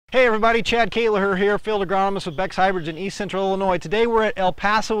Hey everybody, Chad Kalaher here, field agronomist with Beck's Hybrids in East Central Illinois. Today we're at El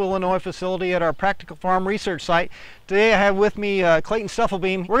Paso, Illinois facility at our Practical Farm Research Site. Today I have with me Clayton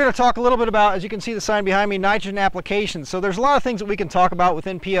Stufflebeam. We're going to talk a little bit about, as you can see the sign behind me, nitrogen applications. So there's a lot of things that we can talk about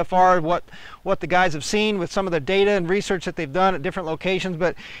within PFR, what the guys have seen with some of the data and research that they've done at different locations.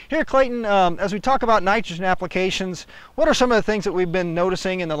 But here, Clayton, as we talk about nitrogen applications, what are some of the things that we've been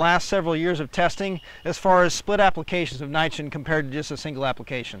noticing in the last several years of testing as far as split applications of nitrogen compared to just a single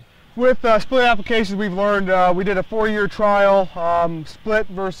application? With split applications, we've learned, we did a 4-year trial, split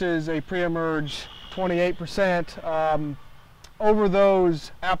versus a pre-emerge 28%. Over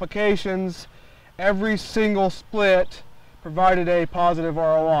those applications, every single split provided a positive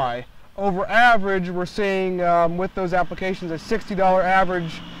ROI. Over average, we're seeing with those applications a $60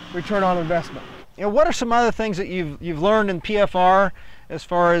 average return on investment. You know, what are some other things that you've learned in PFR as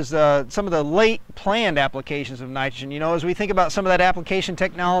far as some of the late planned applications of nitrogen? You know, as we think about some of that application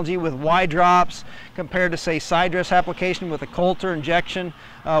technology with Y drops compared to, say, side dress application with a coulter injection,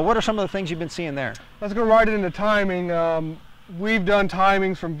 what are some of the things you've been seeing there? Let's go right into timing. We've done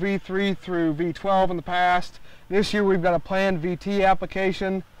timings from V3 through V12 in the past. This year we've got a planned VT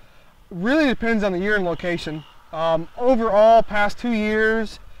application. Really depends on the year and location. Overall, past 2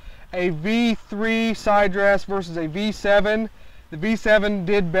 years, a V3 side dress versus a V7. The V7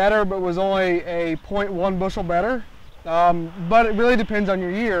 did better, but was only a 0.1 bushel better. But it really depends on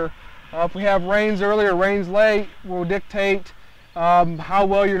your year. If we have rains early or rains late, will dictate how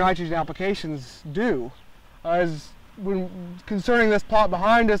well your nitrogen applications do. Concerning this plot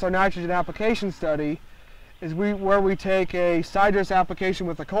behind us, our nitrogen application study is where we take a side dress application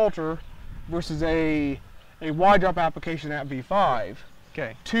with a coulter versus a Y drop application at V5.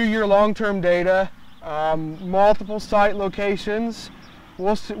 Okay. 2-year long-term data. Multiple site locations,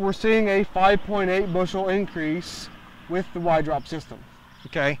 we're seeing a 5.8 bushel increase with the Y drop system.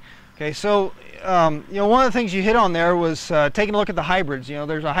 Okay. So you know, one of the things you hit on there was taking a look at the hybrids. You know,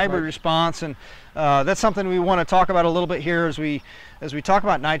 there's a hybrid response, and that's something we want to talk about a little bit here as we talk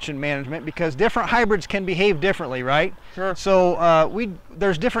about nitrogen management, because different hybrids can behave differently, right? Sure. So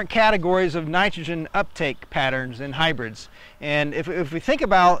there's different categories of nitrogen uptake patterns in hybrids, and if we think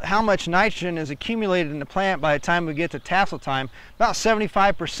about how much nitrogen is accumulated in the plant by the time we get to tassel time, about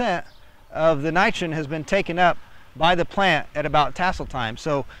 75% of the nitrogen has been taken up by the plant at about tassel time.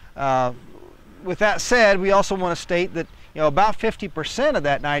 So with that said, we also want to state that, you know, about 50% of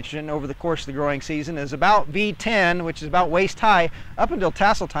that nitrogen over the course of the growing season is about V10, which is about waist high, up until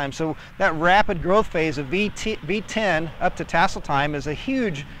tassel time. So that rapid growth phase of V10 up to tassel time is a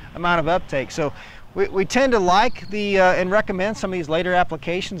huge amount of uptake. So we tend to like and recommend some of these later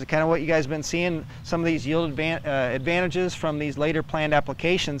applications, kind of what you guys have been seeing. Some of these yield advantages from these later planned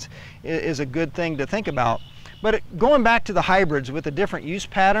applications is a good thing to think about. But going back to the hybrids with the different use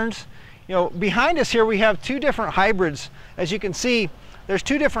patterns, you know, behind us here we have 2 different hybrids. As you can see, there's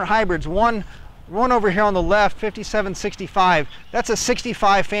 2 different hybrids. One over here on the left, 5765. That's a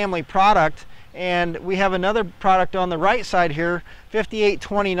 65 family product, and we have another product on the right side here,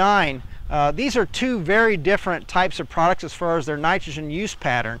 5829. These are 2 very different types of products as far as their nitrogen use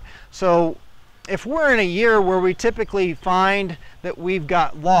pattern. So if we're in a year where we typically find that we've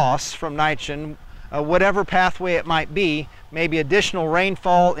got loss from nitrogen, whatever pathway it might be, maybe additional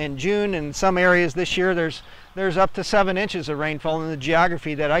rainfall in June. In some areas this year there's up to 7 inches of rainfall in the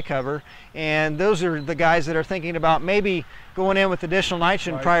geography that I cover, and those are the guys that are thinking about maybe going in with additional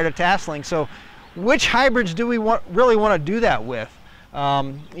nitrogen prior to tasseling. So which hybrids do we really want to do that with?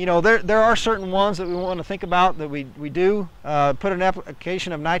 You know, there are certain ones that we want to think about that we do put an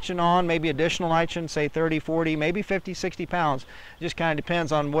application of nitrogen on, maybe additional nitrogen, say 30, 40, maybe 50, 60 pounds. It just kind of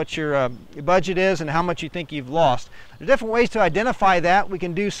depends on what your budget is and how much you think you've lost. There's different ways to identify that. We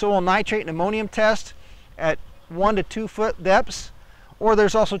can do soil nitrate and ammonium test at 1 to 2 foot depths, or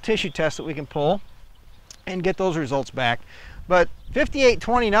there's also tissue tests that we can pull and get those results back. But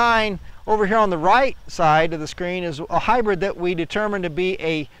 5829 over here on the right side of the screen is a hybrid that we determined to be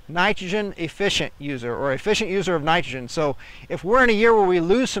a nitrogen efficient user, or efficient user of nitrogen. So if we're in a year where we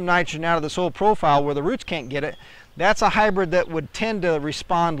lose some nitrogen out of the soil profile where the roots can't get it, that's a hybrid that would tend to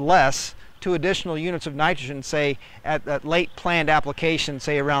respond less to additional units of nitrogen, say at that late planned application,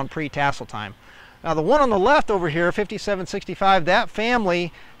 say around pre-tassel time. Now the one on the left over here, 5765, that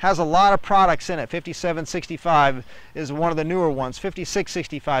family has a lot of products in it. 5765 is one of the newer ones.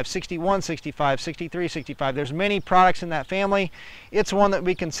 5665, 6165, 6365. There's many products in that family. It's one that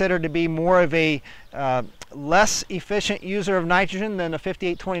we consider to be more of a less efficient user of nitrogen than the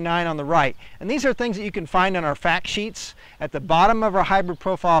 5829 on the right. And these are things that you can find on our fact sheets. At the bottom of our hybrid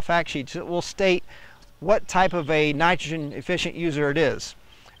profile fact sheets, it will state what type of a nitrogen efficient user it is.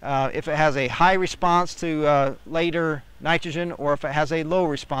 if it has a high response to later nitrogen, or if it has a low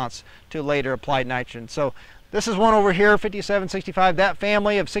response to later applied nitrogen. So this is one over here, 5765. That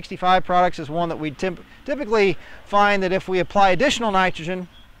family of 65 products is one that we typically find that if we apply additional nitrogen,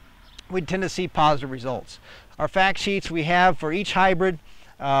 we tend to see positive results. Our fact sheets we have for each hybrid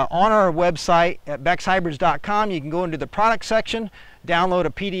on our website at beckshybrids.com. You can go into the product section, download a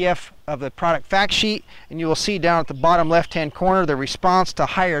PDF of the product fact sheet, and you will see down at the bottom left-hand corner the response to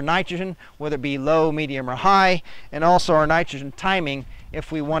higher nitrogen, whether it be low, medium, or high, and also our nitrogen timing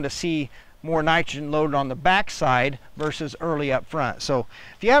if we want to see more nitrogen loaded on the back side versus early up front. So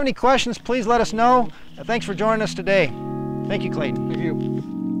if you have any questions, please let us know. Thanks for joining us today. Thank you, Clayton. Thank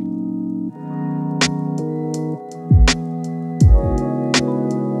you.